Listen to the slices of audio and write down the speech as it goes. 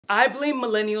I blame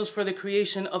millennials for the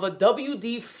creation of a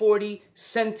WD-40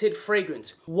 scented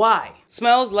fragrance. Why?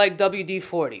 Smells like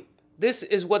WD-40. This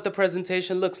is what the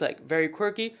presentation looks like. Very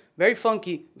quirky, very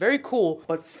funky, very cool,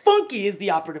 but funky is the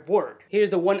operative word. Here's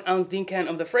the 1 ounce decan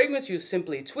of the fragrance. You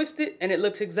simply twist it and it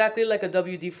looks exactly like a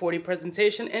WD-40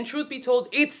 presentation. And truth be told,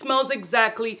 it smells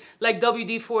exactly like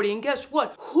WD-40. And guess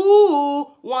what?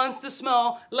 Who wants to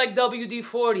smell like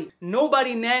WD-40?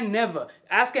 Nobody, nan, never.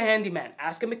 Ask a handyman,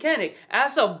 ask a mechanic,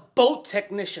 ask a boat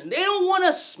technician. They don't want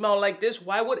to smell like this.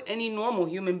 Why would any normal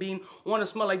human being want to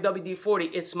smell like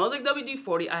WD-40? It smells like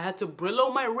WD-40. I had to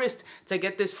Brillo my wrist to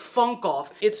get this funk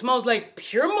off. It smells like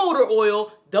pure motor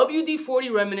oil,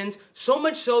 WD-40 remnants, so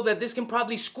much so that this can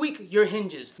probably squeak your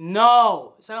hinges.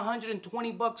 No, it's not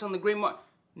 120 bucks on the gray market.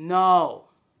 No.